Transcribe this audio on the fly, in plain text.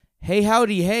Hey,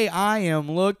 howdy, hey, I am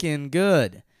looking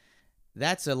good.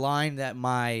 That's a line that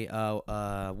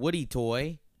my Woody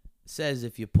toy says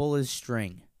if you pull his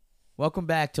string. Welcome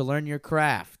back to Learn Your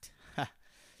Craft.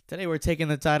 Today we're taking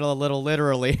the title a little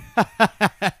literally.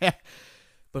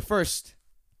 But first,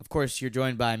 of course, you're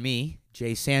joined by me,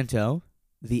 Jay Santo,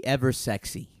 the ever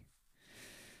sexy.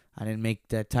 I didn't make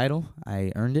that title.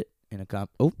 I earned it in a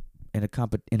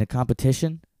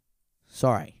competition.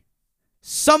 Sorry.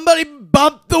 Somebody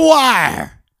bumped the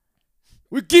wire.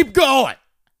 We keep going.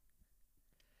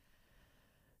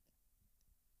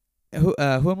 Who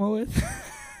am I with?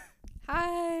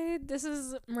 Hi, this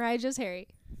is Mariah's Harry.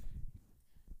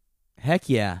 Heck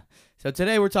yeah. So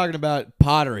today we're talking about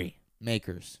pottery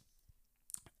makers.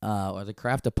 Or the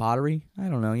craft of pottery. I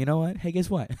don't know. You know what? Hey,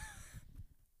 guess what?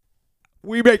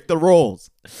 We make the rules.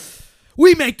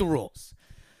 We make the rules.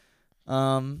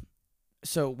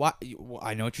 So why?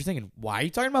 I know what you're thinking. Why are you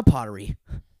talking about pottery?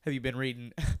 Have you been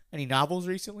reading any novels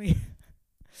recently?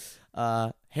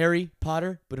 Harry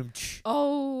Potter.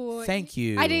 Oh, thank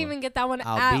you. I didn't even get that one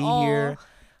I'll at be all. here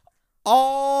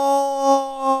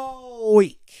all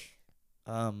week.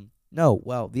 No.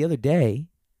 Well, the other day,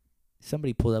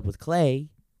 somebody pulled up with clay.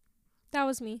 That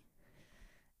was me.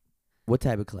 What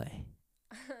type of clay?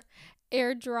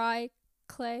 Air dry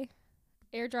clay.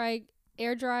 Air dry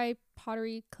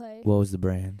pottery clay. What was the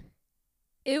brand?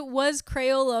 It was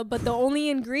Crayola, but the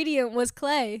only ingredient was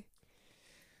clay.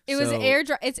 It was air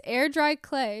dry. It's air dry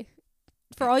clay.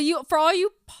 For all you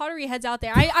pottery heads out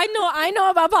there, I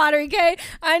know about pottery. Okay,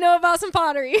 I know about some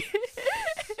pottery.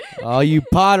 All you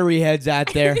pottery heads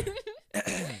out there.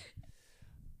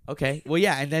 Okay. Well,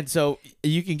 yeah, and then so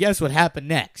you can guess what happened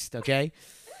next. Okay.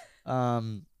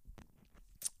 I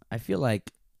feel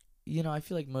like, do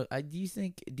you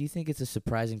think it's a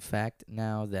surprising fact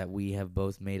now that we have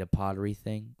both made a pottery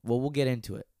thing? Well, we'll get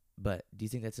into it, but do you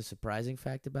think that's a surprising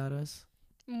fact about us?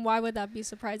 Why would that be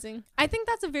surprising? I think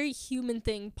that's a very human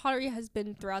thing. Pottery has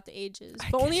been throughout the ages. I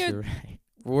But guess only you're right.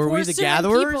 Were we the certain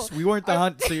gatherers? people. We weren't the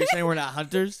hunt. So you're saying we're not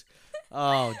hunters?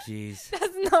 Oh, jeez.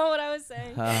 That's not what I was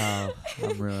saying. Oh,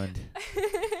 I'm ruined.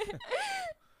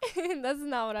 That's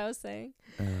not what I was saying.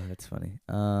 Oh, that's funny.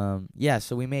 Yeah.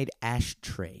 So we made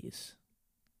ashtrays.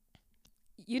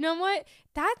 You know what?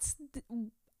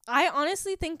 I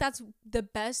honestly think that's the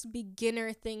best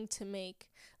beginner thing to make.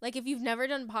 Like, if you've never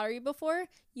done pottery before,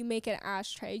 you make an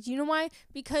ashtray. Do you know why?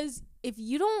 Because if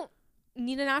you don't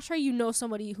need an ashtray, you know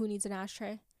somebody who needs an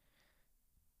ashtray.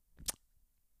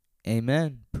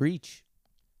 Amen. Preach.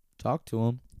 Talk to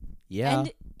him. Yeah.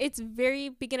 And it's very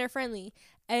beginner friendly.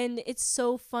 And it's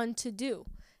so fun to do.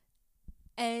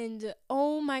 And,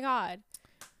 oh my God.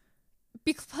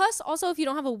 Plus, also, if you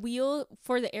don't have a wheel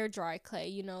for the air dry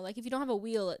clay, like if you don't have a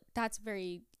wheel, it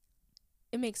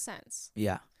makes sense.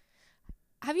 Yeah.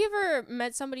 Have you ever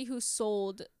met somebody who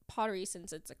sold pottery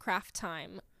since it's a craft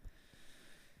time?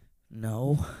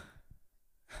 No.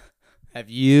 Have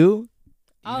you?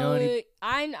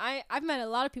 I've met a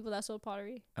lot of people that sold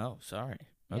pottery. Oh, sorry.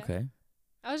 Yeah. Okay.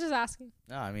 I was just asking.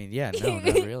 No, I mean, yeah, no,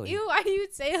 not really. Why do you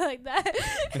say it like that?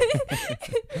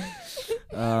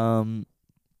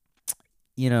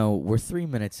 We're 3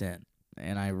 minutes in,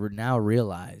 and I now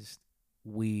realized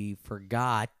we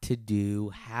forgot to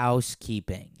do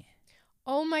housekeeping.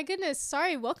 Oh my goodness!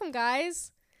 Sorry. Welcome,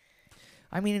 guys.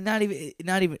 I mean, not even.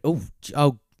 Oh,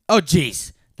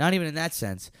 jeez. Not even in that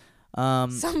sense.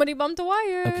 Somebody bumped a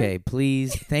wire. Okay,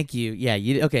 please. Thank you. Yeah,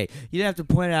 you didn't have to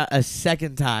point it out a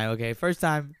second time, okay? First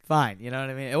time, fine. You know what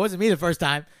I mean? It wasn't me the first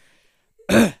time.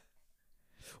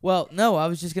 Well, no, I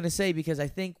was just going to say because I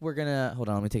think we're going to... Hold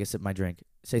on, let me take a sip of my drink.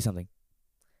 Say something.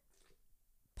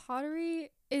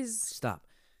 Pottery is... Stop.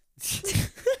 It's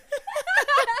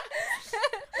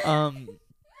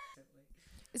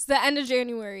the end of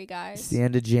January, guys. It's the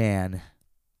end of Jan.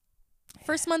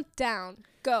 First month down.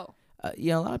 Go. A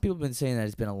lot of people have been saying that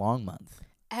it's been a long month.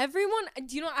 Everyone,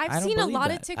 I've seen a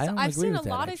lot of TikToks. I've seen a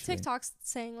lot of TikToks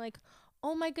saying like,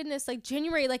 "Oh my goodness, like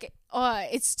January, like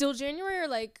it's still January, or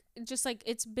like just like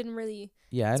it's been really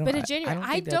it's been a January."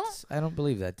 I don't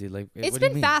believe that, dude. Like it's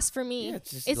been fast for me. Yeah,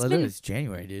 it's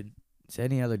January, dude. It's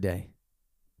any other day.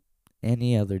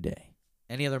 Any other day.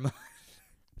 Any other month.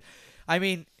 I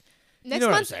mean, next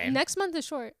month. Next month is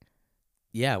short.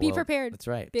 Yeah, be prepared. That's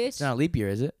right. Bitch. It's not a leap year,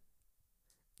 is it?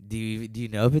 Do you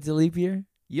know if it's a leap year?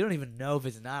 You don't even know if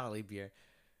it's not a leap year.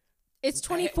 It's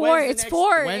 24. It's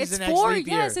 4. It's 4.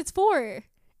 Yes, it's 4.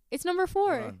 It's number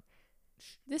 4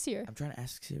 this year. I'm trying to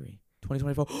ask Siri.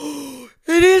 2024.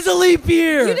 It is a leap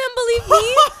year. You didn't believe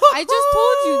me? I just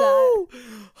told you that.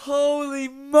 Holy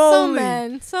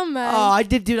moly. Some men. Oh, I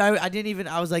did, dude. I didn't even.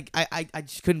 I was like, I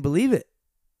just couldn't believe it.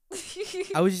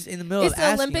 I was just in the middle It's of the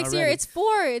asking Olympics year. already. It's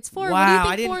 4. It's 4. Wow,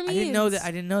 What do you think 4 means? I didn't know that.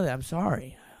 I didn't know that. I'm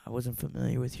sorry. I wasn't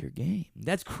familiar with your game.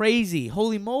 That's crazy.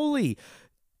 Holy moly.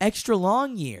 Extra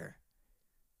long year.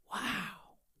 Wow.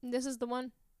 This is the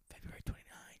one. February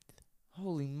 29th.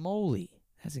 Holy moly.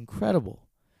 That's incredible.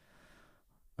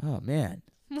 Oh, man.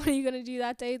 What are you going to do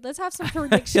that day? Let's have some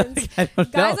predictions. I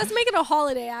don't Guys, know. let's make it a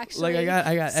holiday, actually. Like,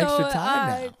 I got So, extra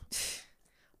time now.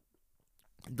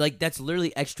 Like, that's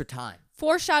literally extra time.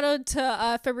 Foreshadowed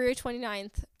to February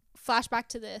 29th. Flashback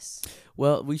to this.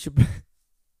 Well, we should...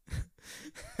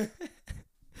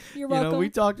 You're welcome. We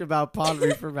talked about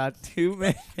pottery for about 2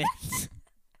 minutes.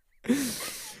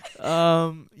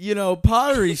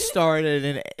 Pottery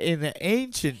started in the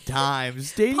ancient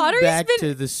times, dating Pottery's back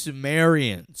to the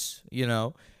Sumerians. Is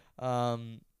that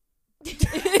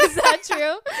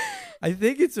true? I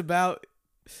think it's about.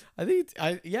 I think it's.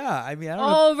 I don't know.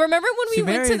 Oh, remember when we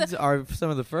went to Sumerians are some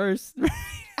of the first.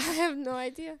 I have no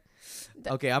idea.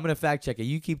 Okay, I'm gonna fact check it.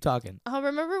 You keep talking.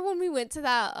 Remember when we went to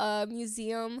that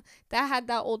museum that had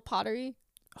that old pottery?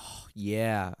 Oh,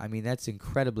 yeah. I mean, that's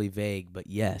incredibly vague, but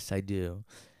yes, I do.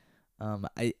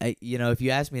 If you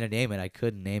asked me to name it, I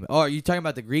couldn't name it. Oh, are you talking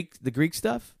about the Greek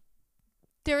stuff?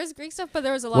 There was Greek stuff, but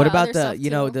there was a lot What of about other stuff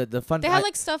too. the fun? They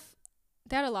had stuff.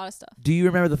 They had a lot of stuff. Do you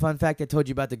remember the fun fact I told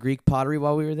you about the Greek pottery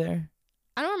while we were there?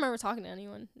 I don't remember talking to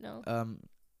anyone. No.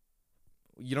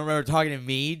 You don't remember talking to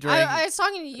me during? I was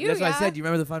talking to you. That's what I said. Do you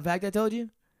remember the fun fact I told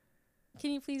you? Can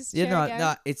you please share again?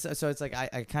 No. It's like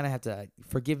I kind of have to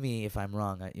forgive me if I'm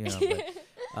wrong.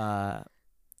 But,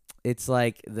 it's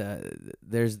like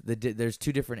there's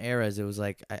 2 different eras. It was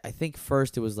like I think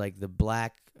first it was like the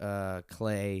black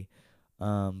clay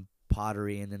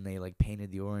pottery, and then they like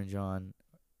painted the orange on,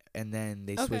 and then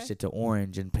they switched it to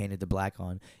orange and painted the black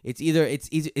on. It's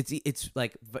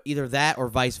like either that or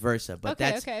vice versa. But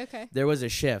okay. There was a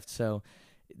shift. So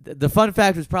the fun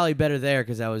fact was probably better there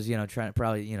because I was trying to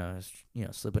probably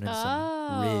slipping in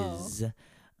some riz.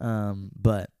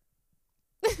 But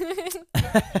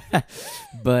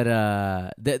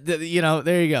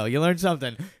there you go. You learned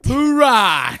something.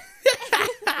 Hoorah!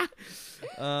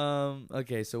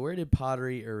 Okay, so where did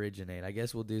pottery originate? I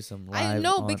guess we'll do some live. I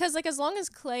know because as long as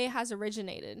clay has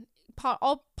originated,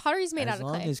 all pottery's made out of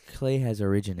clay. As long as clay has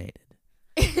originated.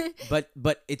 but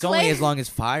it's only as long as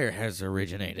fire has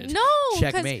originated. No,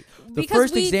 checkmate. The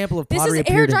first example of pottery this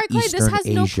is air appeared dry in clay. Eastern This has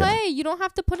Asia. no clay. You don't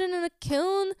have to put it in a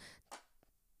kiln.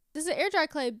 This is air dry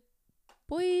clay,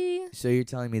 boy. So you're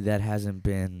telling me that hasn't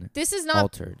been This is not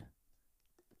altered?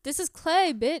 This is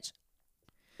clay, bitch.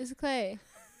 This is clay.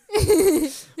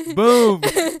 Boom.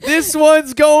 This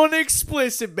one's going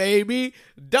explicit, baby.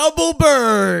 Double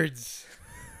birds.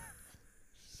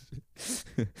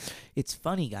 It's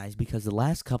funny, guys, because the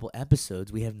last couple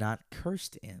episodes we have not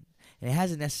cursed in. And it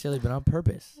hasn't necessarily been on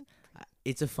purpose.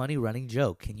 It's a funny running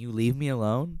joke. Can you leave me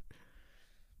alone?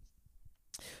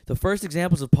 The first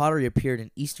examples of pottery appeared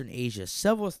in Eastern Asia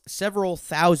several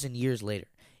thousand years later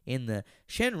in the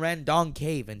Shenrendong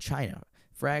Cave in China.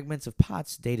 Fragments of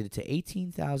pots dated to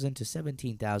 18,000 to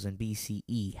 17,000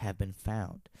 BCE have been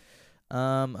found.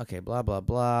 Okay, blah, blah,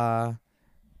 blah.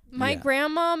 My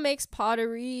grandma makes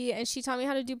pottery, and she taught me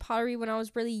how to do pottery when I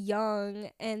was really young,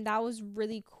 and that was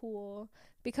really cool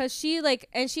because she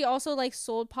also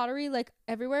sold pottery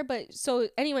everywhere. But so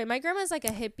anyway, my grandma's like a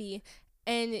hippie,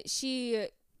 and she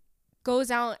goes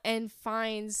out and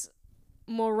finds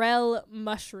morel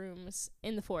mushrooms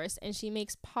in the forest, and she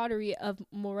makes pottery of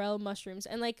morel mushrooms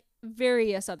and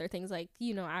various other things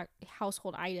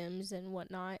household items and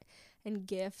whatnot and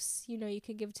gifts you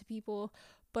could give to people.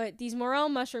 But these morel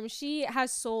mushrooms, she has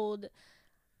sold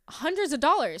hundreds of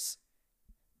dollars,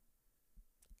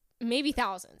 maybe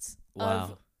thousands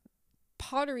of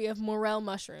pottery of morel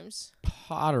mushrooms.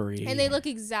 Pottery. And they look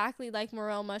exactly like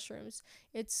morel mushrooms.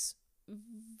 It's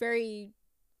very,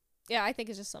 I think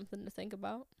it's just something to think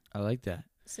about. I like that.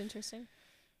 It's interesting.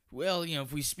 Well,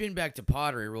 if we spin back to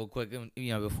pottery real quick,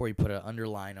 before you put an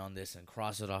underline on this and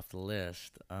cross it off the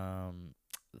list,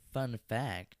 fun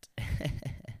fact.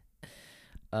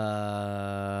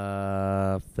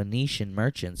 Phoenician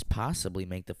merchants possibly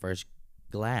make the first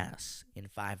glass in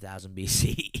 5000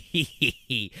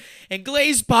 BC. And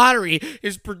glazed pottery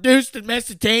is produced in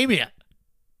Mesopotamia.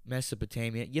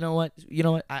 You know what?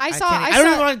 I don't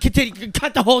even want to continue.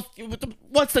 Cut the whole.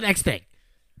 What's the next thing?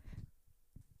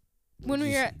 When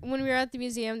we were at the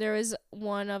museum, there was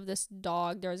one of this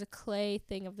dog. There was a clay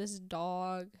thing of this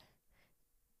dog.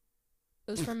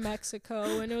 It was from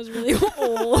Mexico, and it was really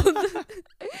old,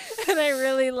 and I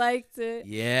really liked it.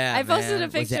 Yeah, I posted a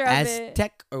picture of it. Was it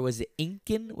Aztec or was it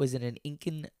Incan? Was it an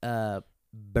Incan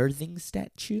birthing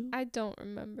statue? I don't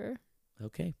remember.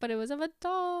 Okay. But it was of a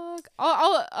dog.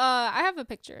 Oh, I have a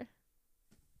picture.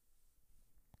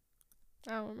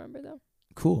 I don't remember though.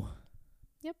 Cool.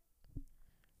 Yep.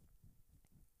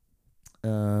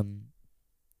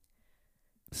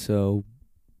 So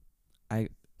I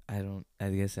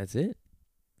guess that's it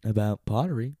about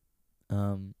pottery.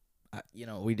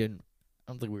 We didn't.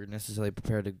 I don't think we were necessarily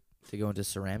prepared to go into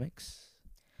ceramics.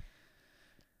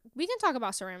 We can talk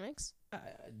about ceramics.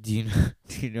 Do you know?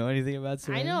 Do you know anything about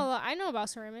ceramics? I know about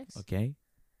ceramics. Okay.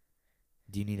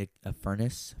 Do you need a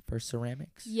furnace for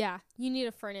ceramics? Yeah, you need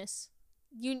a furnace.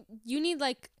 You need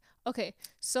like, okay.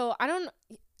 So I don't.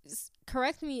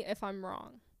 Correct me if I'm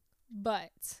wrong,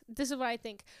 but this is what I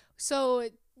think. So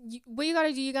what you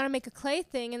gotta do? You gotta make a clay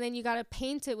thing, and then you gotta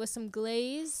paint it with some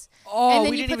glaze. Oh,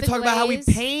 we didn't even talk about how we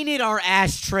painted our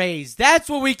ashtrays. That's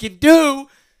what we can do.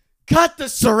 Cut the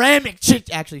ceramic shit.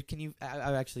 Actually, can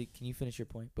you finish your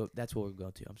point? But that's what we're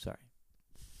going to. I'm sorry.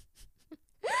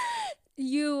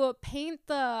 You paint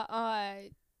the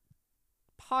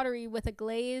pottery with a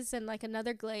glaze and like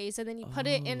another glaze, and then you put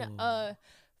it in a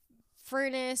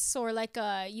furnace or like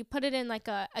you put it in like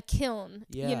a kiln,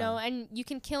 and you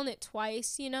can kiln it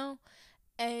twice,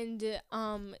 and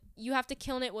you have to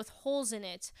kiln it with holes in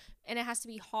it, and it has to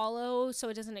be hollow so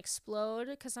it doesn't explode,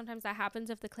 because sometimes that happens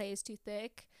if the clay is too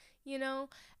thick,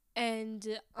 and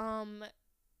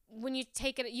when you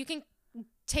take it, you can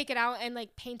take it out and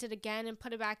like paint it again and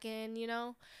put it back in,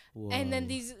 Whoa. And then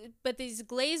these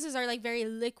glazes are like very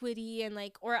liquidy, and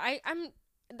like, or I'm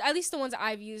at least the ones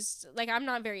I've used, like, I'm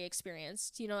not very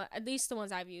experienced, at least the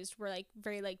ones I've used were like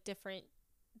very like different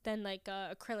than like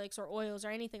acrylics or oils or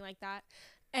anything like that.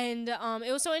 And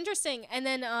it was so interesting. And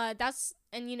then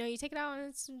you take it out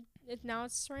and now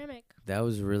it's ceramic. That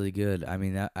was really good. I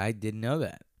mean, I didn't know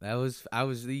that.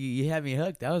 You had me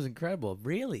hooked. That was incredible.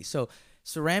 Really? So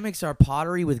ceramics are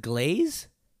pottery with glaze?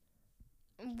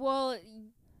 Well,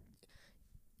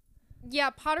 yeah,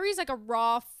 pottery is like a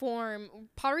raw form.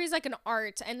 Pottery is like an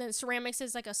art, and then ceramics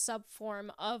is like a sub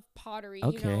form of pottery.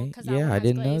 Okay. I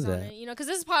didn't know that. Because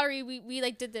this is pottery, we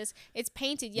like did this. It's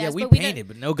painted, yes. Yeah, we but painted,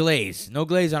 but no glaze. No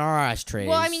glaze on our ashtrays.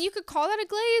 Well, I mean, you could call that a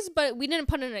glaze, but we didn't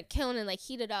put it in a kiln and like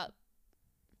heat it up.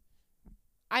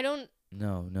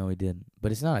 No, we didn't.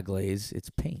 But it's not a glaze. It's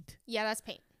paint. Yeah, that's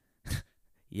paint.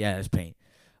 Yeah, it's paint.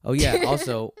 Oh yeah.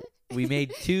 Also, we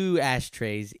made 2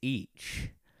 ashtrays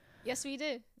each. Yes, we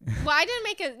did. Well, I didn't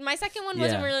make it. My second one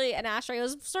wasn't really an ashtray. It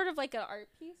was sort of like an art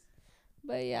piece.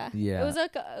 But yeah. It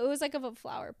was like of a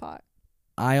flower pot.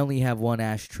 I only have 1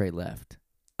 ashtray left.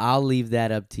 I'll leave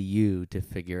that up to you to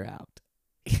figure out.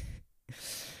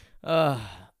 Yeah,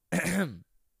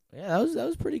 that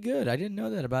was pretty good. I didn't know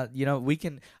that about, we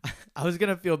can I was going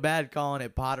to feel bad calling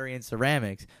it pottery and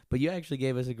ceramics, but you actually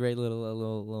gave us a great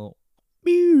little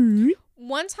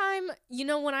one time,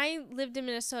 when I lived in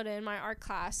Minnesota in my art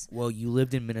class. Well, you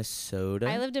lived in Minnesota?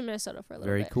 I lived in Minnesota for a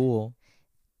little bit. Very cool.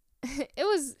 It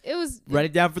was Write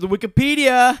it down for the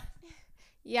Wikipedia.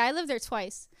 Yeah, I lived there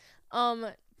twice.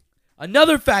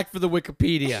 Another fact for the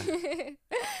Wikipedia.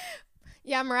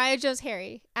 Yeah, Mariah Joe's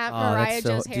Harry. At Mariah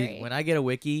Joe's Harry. Dude, when I get a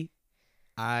wiki,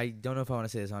 I don't know if I want to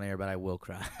say this on air, but I will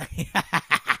cry.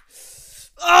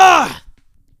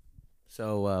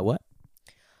 So, what?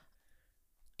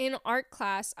 In art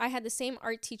class, I had the same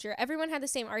art teacher. Everyone had the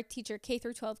same art teacher, K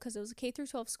through 12, because it was a K through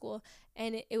 12 school,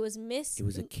 and it was Miss. It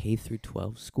was a K through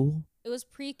 12 school? It was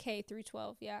pre-K through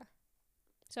 12, yeah.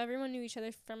 So everyone knew each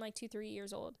other from like 2-3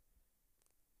 years old.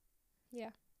 Yeah.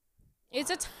 Wow. It's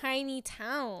a tiny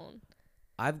town.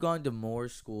 I've gone to more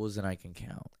schools than I can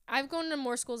count. I've gone to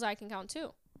more schools than I can count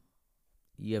too.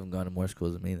 You haven't gone to more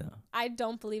schools than me though. I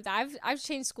don't believe that. I've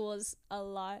changed schools a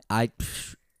lot. I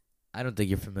don't think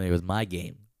you're familiar with my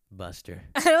game, Buster.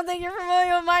 I don't think you're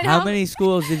familiar with mine. How many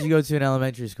schools did you go to in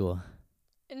elementary school?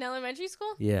 In elementary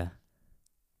school? Yeah.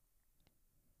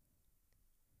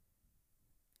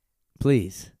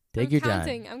 Please take your time.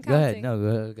 I'm counting. Go ahead. No, go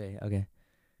ahead. Okay.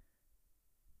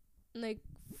 Like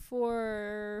 4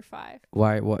 or 5.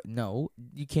 Why? What? No,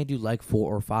 you can't do like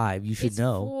 4 or 5. You should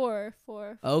know.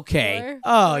 4. Okay.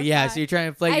 4, yeah. 5. So you're trying to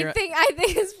inflate your. I think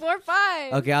it's 4 or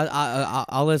 5. Okay,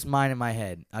 I'll list mine in my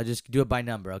head. I'll just do it by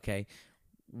number. Okay.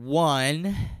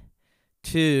 1,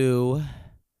 2,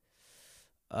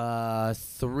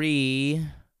 3,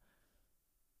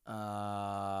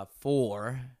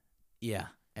 4. Yeah,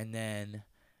 and then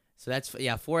so that's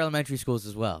 4 elementary schools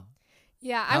as well.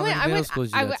 Yeah, How many middle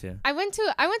schools did you go to? I went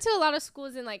to a lot of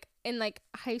schools in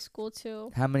high school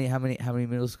too. How many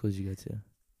middle schools did you go to?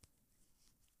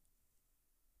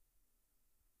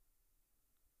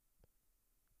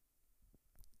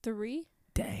 3.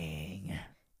 Dang.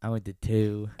 I went to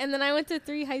 2. And then I went to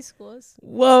 3 high schools.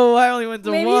 Whoa, I only went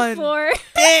to Maybe 1. 4.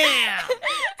 Damn.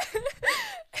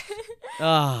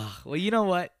 Well, you know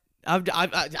what?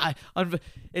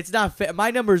 It's not fair. My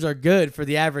numbers are good for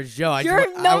the average Joe.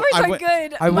 Your numbers are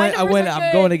good. I'm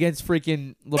going against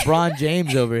freaking LeBron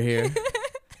James over here.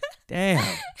 Damn.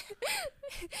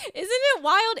 Isn't it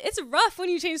wild? It's rough when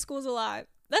you change schools a lot.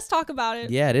 Let's talk about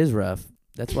it. Yeah, it is rough.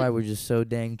 That's why we're just so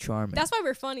dang charming. That's why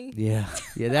we're funny. Yeah.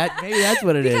 Maybe that's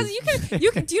what it because is. Because you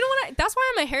can. Do you know what? That's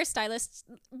why I'm a hairstylist.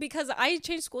 Because I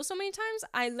changed school so many times,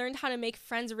 I learned how to make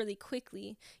friends really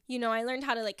quickly. You know, I learned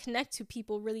how to like connect to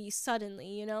people really suddenly.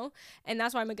 You know, and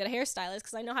that's why I'm a good hairstylist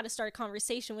because I know how to start a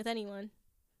conversation with anyone.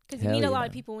 Because you meet a lot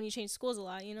of people when you change schools a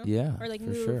lot. You know. Yeah. Or like for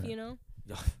move. Sure. You know.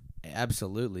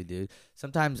 Absolutely, dude.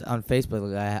 Sometimes on Facebook,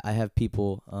 like, I have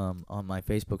people on my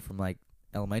Facebook from like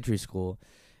elementary school.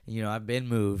 You know, I've been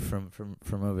moved from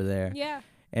over there. Yeah.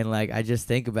 And like I just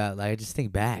think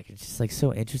back. It's just like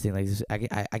so interesting. Like this, I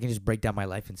can just break down my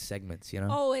life in segments. You know.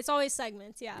 Oh, it's always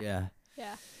segments. Yeah. Yeah.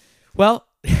 Yeah. Well,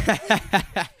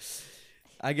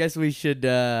 I guess we should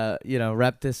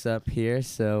wrap this up here.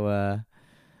 So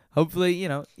hopefully,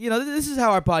 this is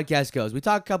how our podcast goes. We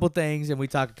talk a couple things and we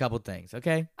talk a couple things.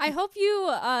 Okay. I hope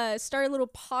you start a little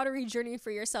pottery journey for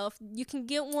yourself. You can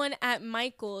get one at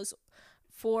Michael's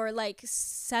for like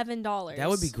 $7. That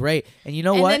would be great. And you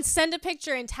know what? what? And then send a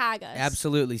picture and tag us.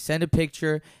 Absolutely. Send a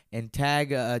picture and tag,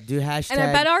 do hashtag. And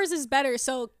I bet ours is better,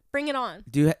 so bring it on.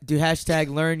 Do hashtag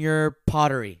learn your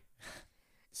pottery.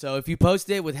 So if you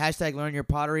post it with hashtag learn your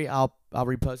pottery, I'll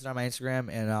repost it on my Instagram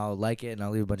and I'll like it and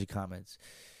I'll leave a bunch of comments.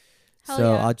 Hell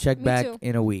so yeah. I'll check Me back too.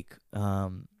 in a week.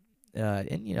 And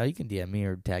you can DM me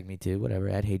or tag me too, whatever,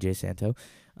 at Hey Jay Santo.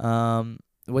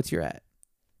 What's your at?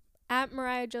 At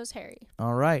Mariah Joe's Harry.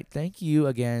 All right. Thank you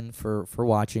again for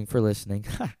watching, for listening.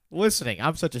 Listening.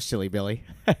 I'm such a silly Billy.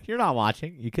 You're not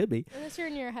watching. You could be. Unless you're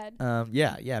in your head.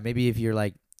 Yeah. Maybe if you're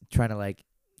like trying to like,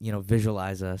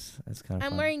 visualize us. That's kind of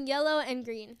fun. I'm wearing yellow and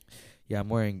green. Yeah, I'm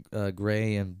wearing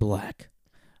gray and black.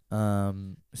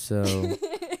 So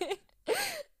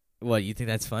what, you think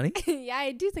that's funny? Yeah,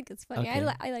 I do think it's funny. Okay.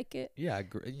 I like it. Yeah,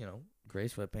 gray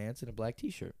sweatpants and a black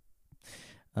t-shirt.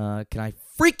 Can I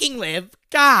freaking live?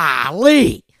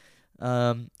 Golly.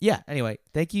 Yeah, anyway,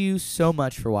 thank you so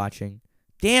much for watching.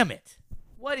 Damn it.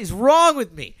 What is wrong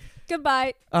with me?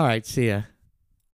 Goodbye. All right, see ya.